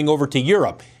demand going over to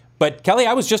Europe. But, Kelly,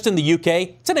 I was just in the UK.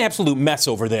 It's an absolute mess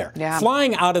over there. Yeah.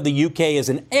 Flying out of the UK is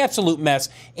an absolute mess.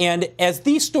 And as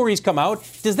these stories come out,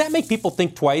 does that make people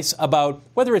think twice about,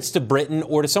 whether it's to Britain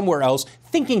or to somewhere else,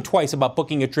 thinking twice about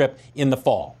booking a trip in the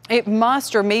fall? It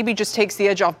must, or maybe just takes the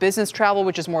edge off business travel,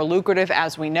 which is more lucrative,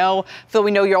 as we know. Phil, we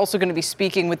know you're also going to be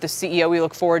speaking with the CEO. We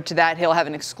look forward to that. He'll have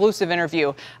an exclusive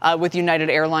interview with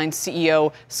United Airlines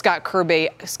CEO Scott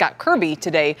Kirby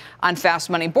today on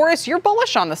Fast Money. Boris, you're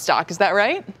bullish on the stock, is that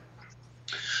right?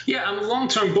 Yeah, I'm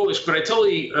long-term bullish, but I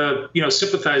totally,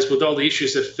 sympathize with all the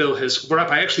issues that Phil has brought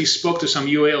up. I actually spoke to some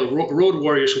UAL road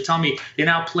warriors who tell me they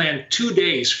now plan 2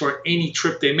 days for any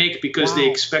trip they make because they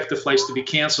expect the flights to be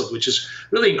canceled, which is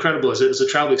really incredible as a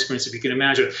travel experience, if you can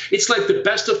imagine. It's like the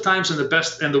best of times and the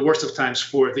best and the worst of times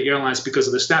for the airlines because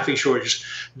of the staffing shortages.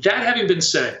 That having been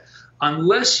said,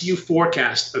 unless you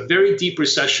forecast a very deep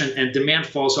recession and demand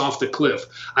falls off the cliff,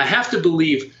 I have to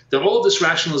believe that all of this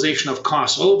rationalization of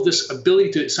costs, all of this ability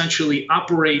to essentially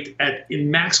operate in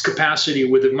max capacity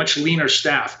with a much leaner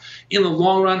staff, in the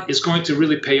long run is going to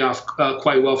really pay off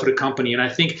quite well for the company. And I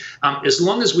think as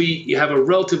long as we have a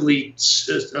relatively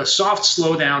soft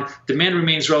slowdown, demand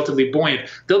remains relatively buoyant,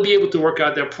 they'll be able to work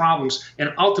out their problems.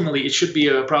 And ultimately, it should be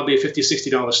probably a $50,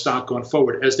 $60 stock going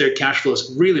forward as their cash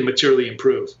flows really materially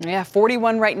improve. Yeah,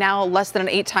 41 right now, less than an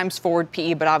 8 times forward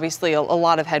PE, but obviously a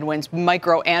lot of headwinds,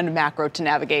 micro and macro, to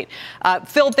navigate.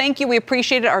 Phil, thank you. We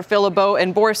appreciate it. Our Phil LeBeau.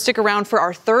 And Boris, stick around for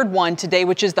our third one today,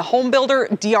 which is the home builder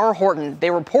D.R. Horton.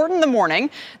 They report in the morning.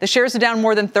 The shares are down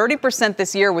more than 30%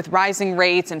 this year with rising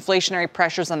rates, inflationary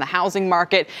pressures on the housing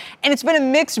market. And it's been a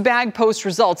mixed bag post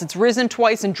results. It's risen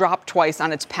twice and dropped twice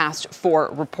on its past 4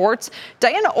 reports.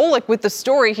 Diana Olick with the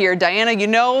story here. Diana,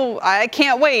 I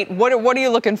can't wait. What are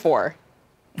you looking for?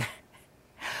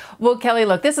 Well, Kelly,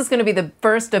 look, this is going to be the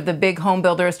first of the big home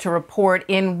builders to report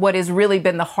in what has really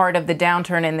been the heart of the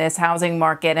downturn in this housing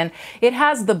market. And it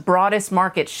has the broadest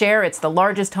market share. It's the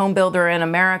largest home builder in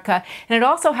America. And it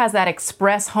also has that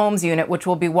Express Homes unit, which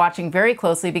we'll be watching very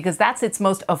closely because that's its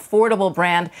most affordable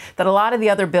brand that a lot of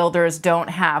the other builders don't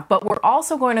have. But we're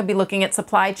also going to be looking at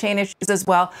supply chain issues as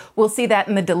well. We'll see that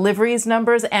in the deliveries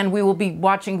numbers, and we will be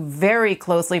watching very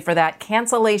closely for that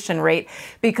cancellation rate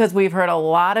because we've heard a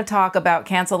lot of talk about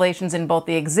cancellations in both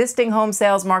the existing home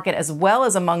sales market as well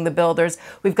as among the builders.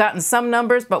 We've gotten some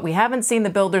numbers, but we haven't seen the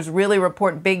builders really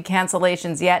report big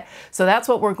cancellations yet. So that's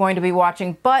what we're going to be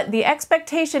watching. But the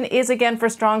expectation is, again, for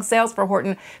strong sales for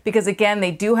Horton because, again,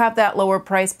 they do have that lower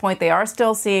price point. They are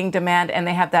still seeing demand, and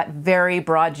they have that very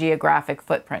broad geographic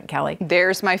footprint, Kelly.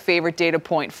 There's my favorite data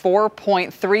point,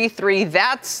 4.33.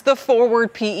 That's the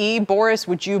forward PE. Boris,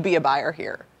 would you be a buyer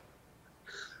here?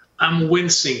 I'm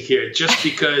wincing here just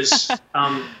because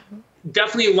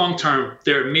definitely long term,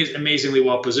 they're amazingly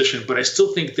well positioned, but I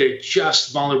still think they're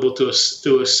just vulnerable to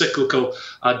a cyclical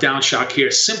down shock here,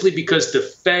 simply because the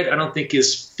Fed, I don't think,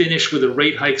 is finished with a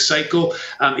rate hike cycle.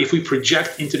 If we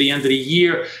project into the end of the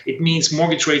year, it means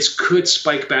mortgage rates could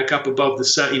spike back up above the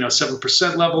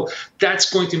 7% level.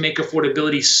 That's going to make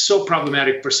affordability so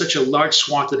problematic for such a large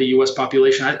swath of the U.S.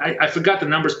 population. I forgot the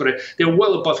numbers, but they're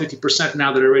well above 50%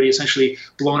 now that are already essentially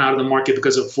blown out of the market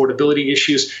because of affordability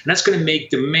issues, and that's going to make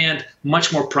demand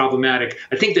much more problematic.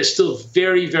 I think they're still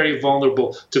very, very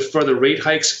vulnerable to further rate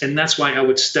hikes, and that's why I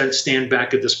would stand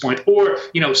back at this point, or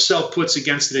sell puts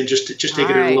against it and just take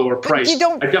it at a lower price. I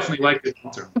definitely like it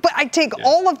long term. But I take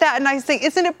all of that and I say,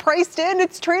 isn't it priced in?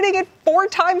 It's trading at 4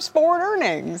 times forward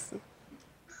earnings.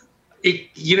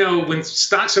 When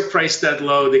stocks are priced that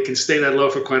low, they can stay that low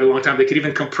for quite a long time. They could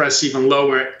even compress even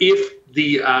lower if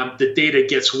the data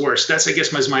gets worse. That's, I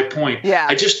guess, my point. Yeah.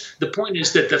 The point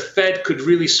is that the Fed could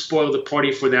really spoil the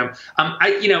party for them.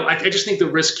 I just think the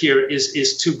risk here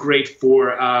is too great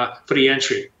for the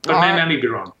entry. But I may be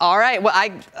wrong. All right. Well,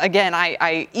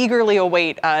 I eagerly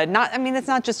await. It's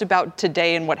not just about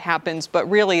today and what happens, but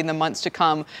really in the months to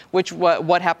come,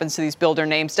 what happens to these builder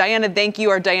names. Diana, thank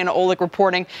you. Our Diana Olick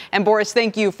reporting, and Boris,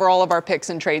 thank you for all of our picks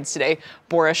and trades today.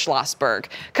 Boris Schlossberg.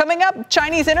 Coming up,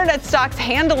 Chinese internet stocks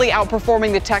handily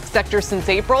outperforming the tech sector since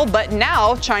April, but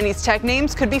now Chinese tech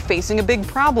names could be facing a big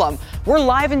problem. We're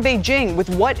live in Beijing with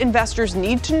what investors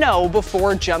need to know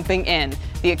before jumping in.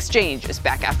 The Exchange is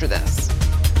back after this.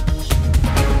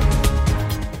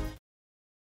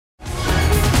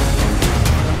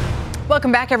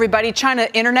 Welcome back, everybody. China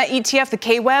Internet ETF, the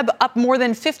KWEB, up more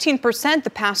than 15% the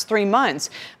past 3 months.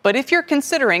 But if you're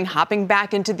considering hopping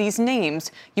back into these names,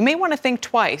 you may want to think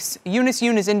twice. Eunice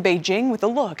Yoon is in Beijing with a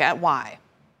look at why.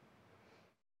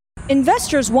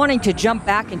 Investors wanting to jump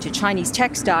back into Chinese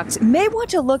tech stocks may want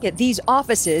to look at these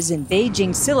offices in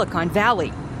Beijing's Silicon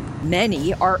Valley.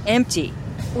 Many are empty.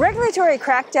 Regulatory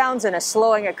crackdowns and a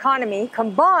slowing economy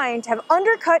combined have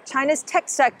undercut China's tech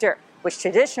sector, which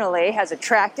traditionally has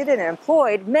attracted and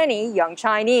employed many young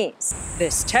Chinese.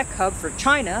 This tech hub for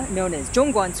China, known as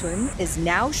Zhongguancun, is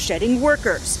now shedding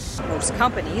workers. Most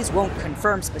companies won't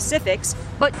confirm specifics,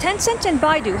 but Tencent and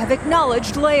Baidu have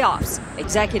acknowledged layoffs.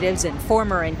 Executives and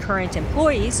former and current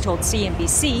employees told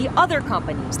CNBC other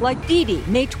companies like Didi,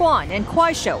 Meituan, and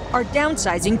Kuaishou are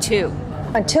downsizing too.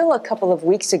 Until a couple of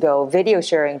weeks ago, video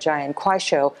sharing giant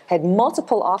Kuaishou had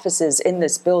multiple offices in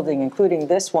this building, including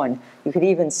this one. You could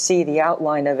even see the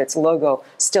outline of its logo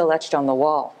still etched on the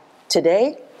wall.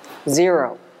 Today,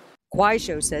 0.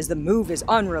 Kuaishou says the move is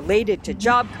unrelated to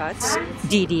job cuts.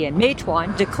 Didi and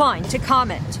Meituan declined to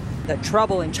comment. The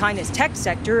trouble in China's tech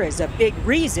sector is a big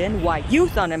reason why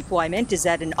youth unemployment is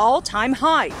at an all-time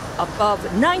high, above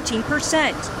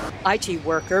 19%. IT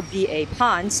worker B.A.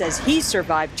 Pan says he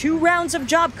survived 2 rounds of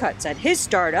job cuts at his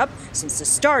startup since the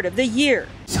start of the year.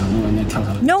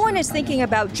 No one is thinking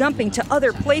about jumping to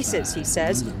other places, he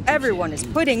says. Everyone is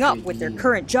putting up with their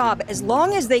current job as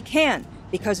long as they can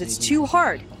because it's too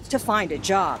hard to find a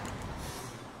job.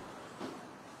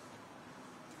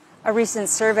 A recent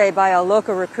survey by a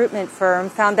local recruitment firm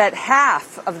found that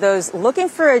half of those looking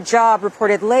for a job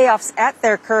reported layoffs at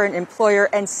their current employer,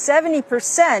 and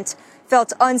 70%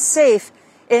 felt unsafe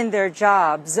in their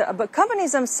jobs. But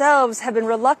companies themselves have been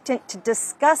reluctant to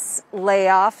discuss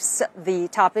layoffs. The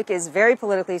topic is very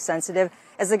politically sensitive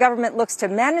as the government looks to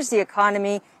manage the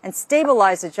economy and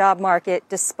stabilize the job market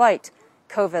despite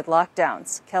COVID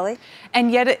lockdowns. Kelly?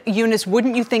 And yet, Eunice,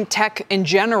 wouldn't you think tech in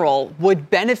general would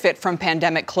benefit from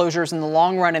pandemic closures in the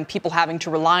long run and people having to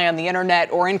rely on the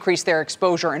internet or increase their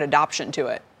exposure and adoption to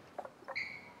it?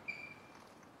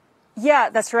 Yeah,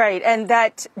 that's right. And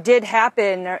that did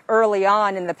happen early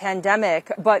on in the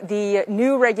pandemic. But the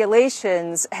new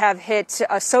regulations have hit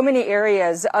so many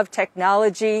areas of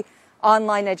technology,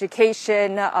 online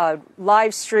education,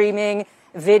 live streaming,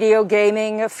 video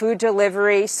gaming, food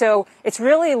delivery. So it's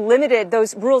really limited.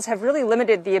 Those rules have really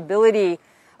limited the ability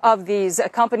of these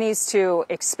companies to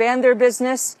expand their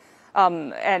business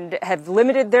and have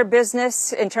limited their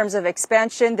business in terms of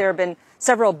expansion. There have been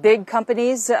several big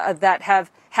companies that have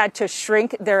had to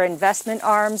shrink their investment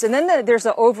arms. And then there's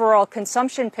the overall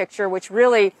consumption picture, which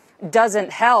really doesn't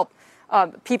help.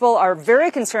 People are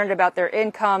very concerned about their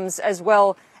incomes as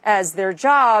well as their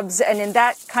jobs. And in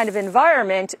that kind of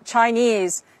environment,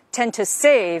 Chinese tend to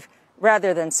save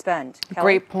rather than spend. Kelly?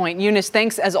 Great point. Eunice,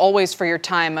 thanks as always for your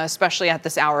time, especially at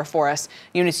this hour for us.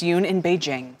 Eunice Yoon in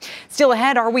Beijing. Still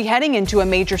ahead, are we heading into a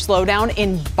major slowdown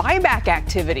in buyback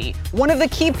activity? One of the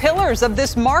key pillars of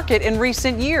this market in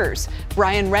recent years.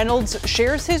 Brian Reynolds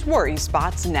shares his worry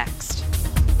spots next.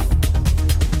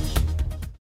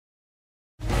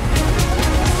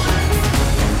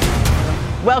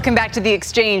 Welcome back to the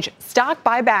exchange. Stock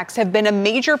buybacks have been a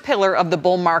major pillar of the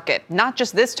bull market, not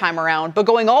just this time around, but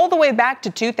going all the way back to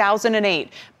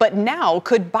 2008. But now,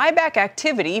 could buyback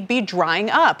activity be drying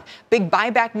up? Big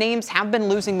buyback names have been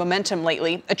losing momentum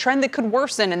lately, a trend that could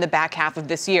worsen in the back half of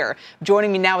this year.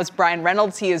 Joining me now is Brian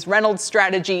Reynolds. He is Reynolds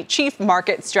Strategy Chief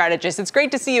Market Strategist. It's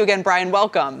great to see you again, Brian.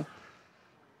 Welcome.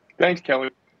 Thanks,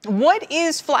 Kelly. What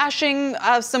is flashing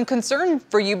some concern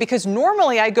for you? Because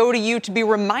normally I go to you to be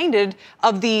reminded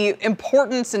of the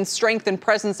importance and strength and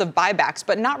presence of buybacks,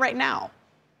 but not right now.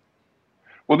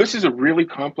 Well, this is a really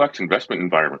complex investment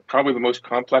environment, probably the most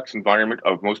complex environment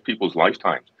of most people's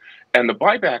lifetimes. And the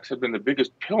buybacks have been the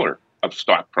biggest pillar of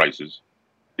stock prices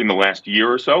in the last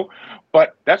year or so.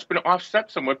 But that's been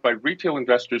offset somewhat by retail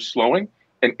investors slowing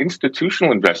and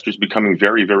institutional investors becoming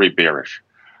very, very bearish.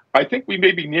 I think we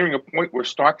may be nearing a point where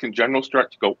stocks in general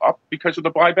start to go up because of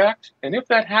the buybacks. And if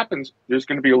that happens, there's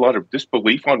going to be a lot of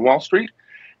disbelief on Wall Street.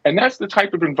 And that's the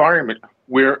type of environment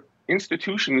where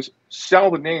institutions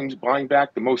sell the names buying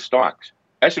back the most stocks.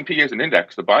 S&P has an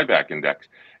index, the buyback index,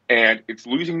 and it's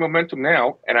losing momentum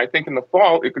now. And I think in the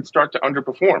fall, it could start to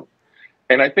underperform.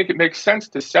 And I think it makes sense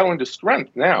to sell into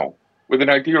strength now with an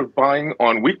idea of buying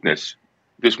on weakness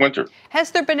this winter.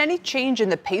 Has there been any change in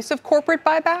the pace of corporate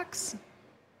buybacks?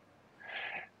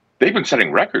 They've been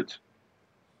setting records.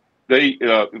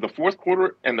 The fourth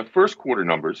quarter and the first quarter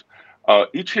numbers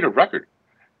each hit a record.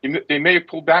 They may have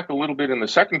pulled back a little bit in the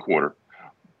second quarter,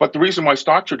 but the reason why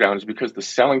stocks are down is because the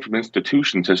selling from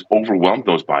institutions has overwhelmed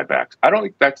those buybacks. I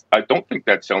don't think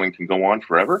that selling can go on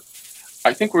forever.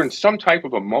 I think we're in some type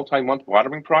of a multi-month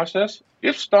bottoming process.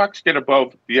 If stocks get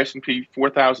above the S&P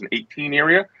 4018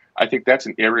 area, I think that's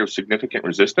an area of significant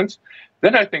resistance.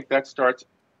 Then I think that starts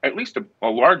at least a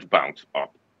large bounce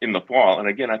up in the fall. And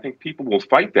again, I think people will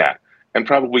fight that and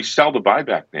probably sell the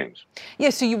buyback names.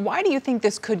 Yeah, so why do you think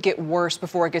this could get worse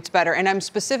before it gets better? And I'm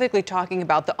specifically talking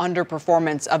about the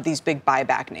underperformance of these big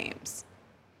buyback names.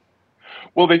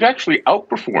 Well, they've actually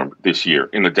outperformed this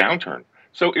year in the downturn.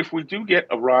 So if we do get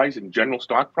a rise in general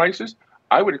stock prices,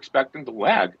 I would expect them to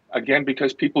lag, again,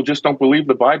 because people just don't believe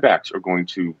the buybacks are going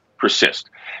to persist.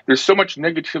 There's so much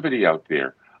negativity out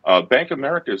there. Bank of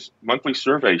America's monthly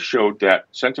survey showed that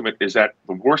sentiment is at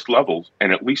the worst levels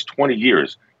in at least 20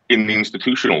 years in the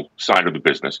institutional side of the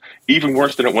business, even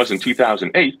worse than it was in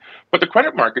 2008. But the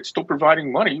credit market's still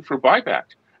providing money for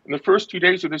buybacks. In the first 2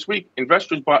 days of this week,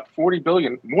 investors bought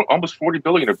almost $40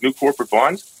 billion of new corporate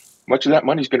bonds. Much of that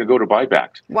money is going to go to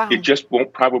buybacks. Wow. It just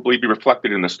won't probably be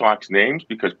reflected in the stock's names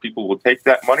because people will take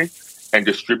that money and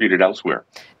distribute it elsewhere.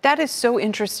 That is so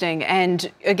interesting.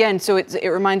 And again, so it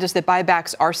reminds us that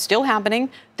buybacks are still happening.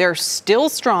 They're still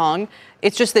strong.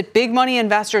 It's just that big money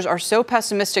investors are so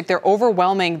pessimistic. They're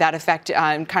overwhelming that effect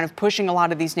and kind of pushing a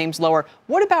lot of these names lower.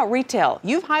 What about retail?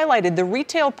 You've highlighted the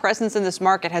retail presence in this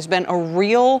market has been a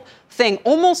real thing,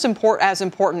 almost as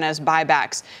important as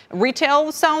buybacks.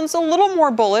 Retail sounds a little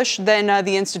more bullish than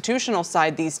the institutional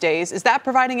side these days. Is that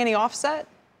providing any offset?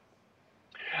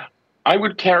 I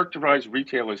would characterize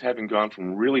retail as having gone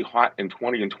from really hot in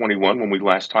 20 and 21 when we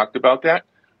last talked about that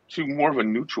to more of a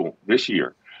neutral this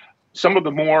year. Some of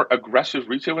the more aggressive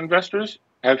retail investors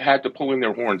have had to pull in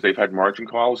their horns. They've had margin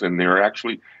calls, and they're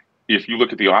actually, if you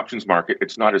look at the options market,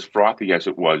 it's not as frothy as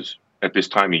it was at this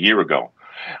time a year ago.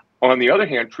 On the other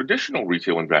hand, traditional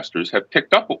retail investors have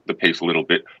picked up the pace a little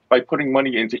bit by putting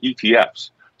money into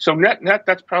ETFs. So net,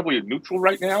 that's probably a neutral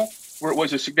right now, where it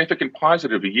was a significant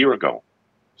positive a year ago.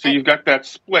 So you've got that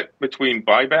split between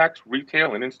buybacks,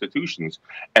 retail, and institutions,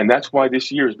 and that's why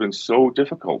this year has been so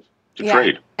difficult to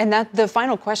trade. And the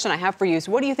final question I have for you is,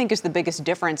 what do you think is the biggest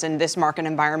difference in this market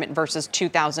environment versus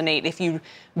 2008 if you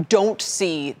don't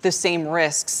see the same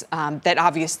risks that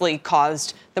obviously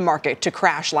caused the market to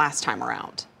crash last time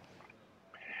around?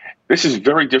 This is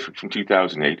very different from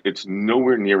 2008. It's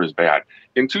nowhere near as bad.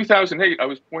 In 2008, I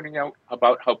was pointing out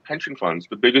about how pension funds,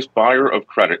 the biggest buyer of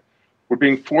credit, were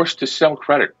being forced to sell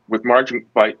credit with margin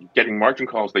by getting margin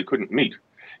calls they couldn't meet.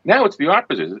 Now it's the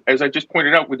opposite. As I just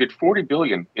pointed out, we did $40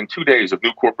 billion in 2 days of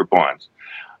new corporate bonds.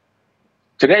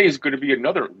 Today is going to be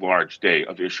another large day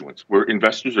of issuance where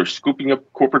investors are scooping up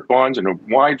corporate bonds in a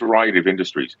wide variety of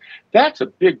industries. That's a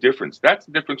big difference. That's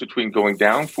the difference between going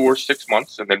down for 6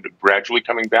 months and then gradually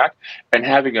coming back and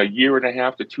having a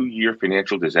 1.5 to 2 year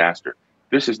financial disaster.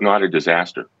 This is not a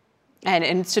disaster. And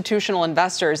institutional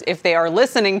investors, if they are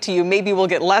listening to you, maybe will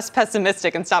get less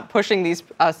pessimistic and stop pushing these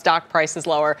stock prices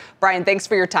lower. Brian, thanks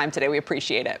for your time today. We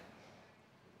appreciate it.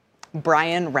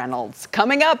 Brian Reynolds.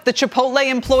 Coming up, the Chipotle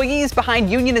employees behind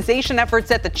unionization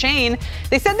efforts at the chain.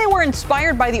 They said they were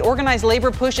inspired by the organized labor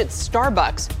push at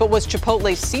Starbucks. But was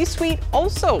Chipotle's C-suite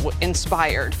also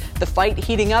inspired? The fight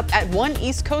heating up at one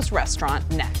East Coast restaurant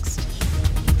next.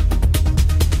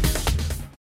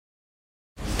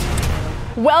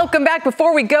 Welcome back.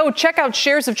 Before we go, check out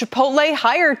shares of Chipotle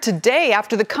higher today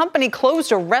after the company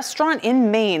closed a restaurant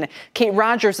in Maine. Kate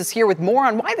Rogers is here with more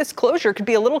on why this closure could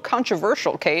be a little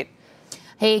controversial. Kate.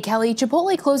 Hey, Kelly,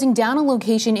 Chipotle closing down a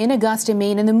location in Augusta,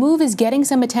 Maine, and the move is getting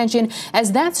some attention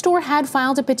as that store had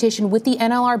filed a petition with the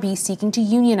NLRB seeking to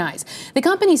unionize. The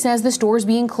company says the store is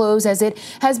being closed as it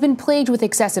has been plagued with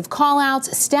excessive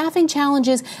call-outs, staffing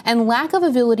challenges, and lack of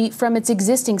ability from its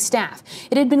existing staff.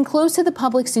 It had been closed to the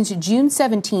public since June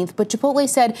 17th, but Chipotle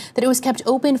said that it was kept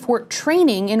open for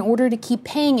training in order to keep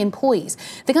paying employees.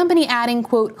 The company adding,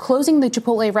 quote, closing the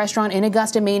Chipotle restaurant in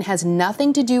Augusta, Maine has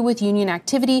nothing to do with union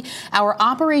activity. Our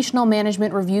operational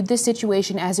management reviewed this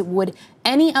situation as it would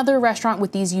any other restaurant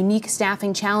with these unique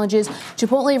staffing challenges.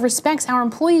 Chipotle respects our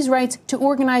employees' rights to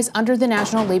organize under the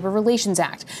National Labor Relations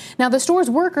Act. Now, the store's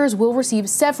workers will receive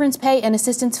severance pay and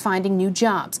assistance finding new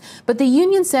jobs. But the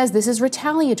union says this is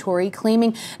retaliatory,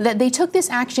 claiming that they took this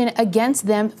action against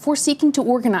them for seeking to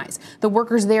organize. The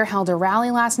workers there held a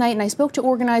rally last night, and I spoke to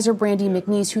organizer Brandy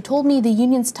McNeese, who told me the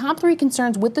union's top 3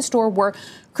 concerns with the store were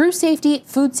crew safety,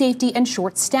 food safety, and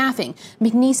short staffing.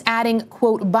 McNeese adding,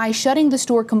 quote, by shutting the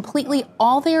store completely,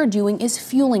 all they are doing is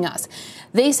fueling us.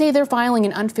 They say they're filing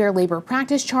an unfair labor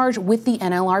practice charge with the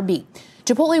NLRB.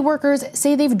 Chipotle workers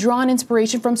say they've drawn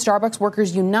inspiration from Starbucks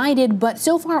Workers United, but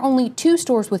so far only 2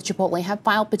 stores with Chipotle have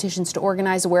filed petitions to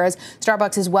organize, whereas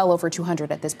Starbucks is well over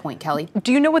 200 at this point, Kelly.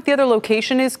 Do you know what the other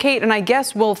location is, Kate? And I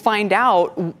guess we'll find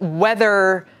out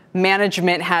whether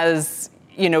management has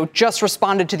just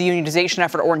responded to the unionization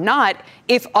effort or not,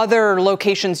 if other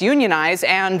locations unionize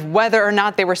and whether or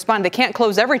not they respond. They can't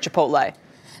close every Chipotle.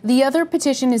 The other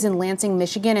petition is in Lansing,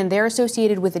 Michigan, and they're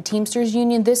associated with the Teamsters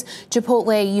Union. This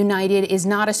Chipotle United is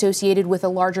not associated with a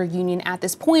larger union at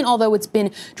this point, although it's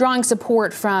been drawing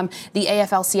support from the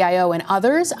AFL-CIO and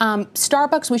others.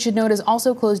 Starbucks, we should note, has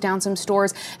also closed down some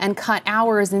stores and cut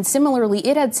hours. And similarly,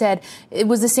 it had said it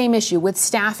was the same issue with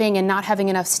staffing and not having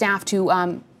enough staff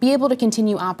to be able to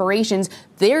continue operations.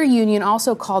 Their union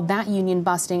also called that union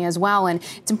busting as well. And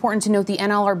it's important to note the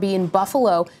NLRB in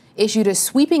Buffalo issued a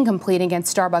sweeping complaint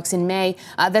against Starbucks in May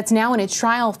that's now in its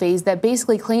trial phase that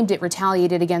basically claimed it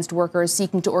retaliated against workers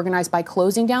seeking to organize by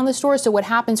closing down the store. So what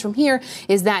happens from here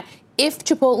is that if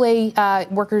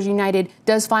Chipotle Workers United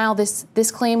does file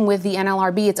this claim with the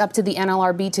NLRB, it's up to the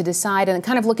NLRB to decide and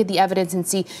kind of look at the evidence and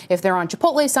see if they're on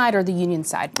Chipotle's side or the union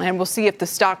side. And we'll see if the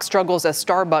stock struggles as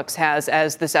Starbucks has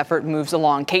as this effort moves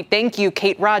along. Kate, thank you.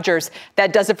 Kate Rogers.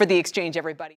 That does it for The Exchange,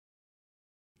 everybody.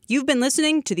 You've been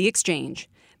listening to The Exchange.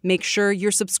 Make sure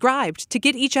you're subscribed to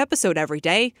get each episode every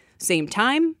day. Same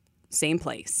time, same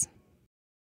place.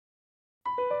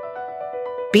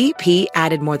 BP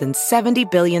added more than $70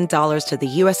 billion to the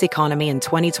U.S. economy in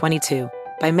 2022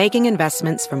 by making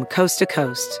investments from coast to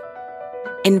coast.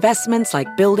 Investments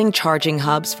like building charging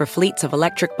hubs for fleets of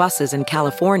electric buses in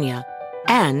California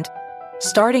and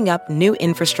starting up new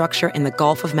infrastructure in the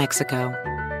Gulf of Mexico.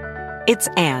 It's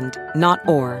and, not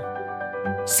or.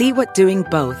 See what doing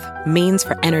both means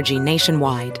for energy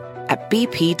nationwide at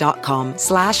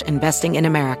bp.com/investing in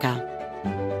America.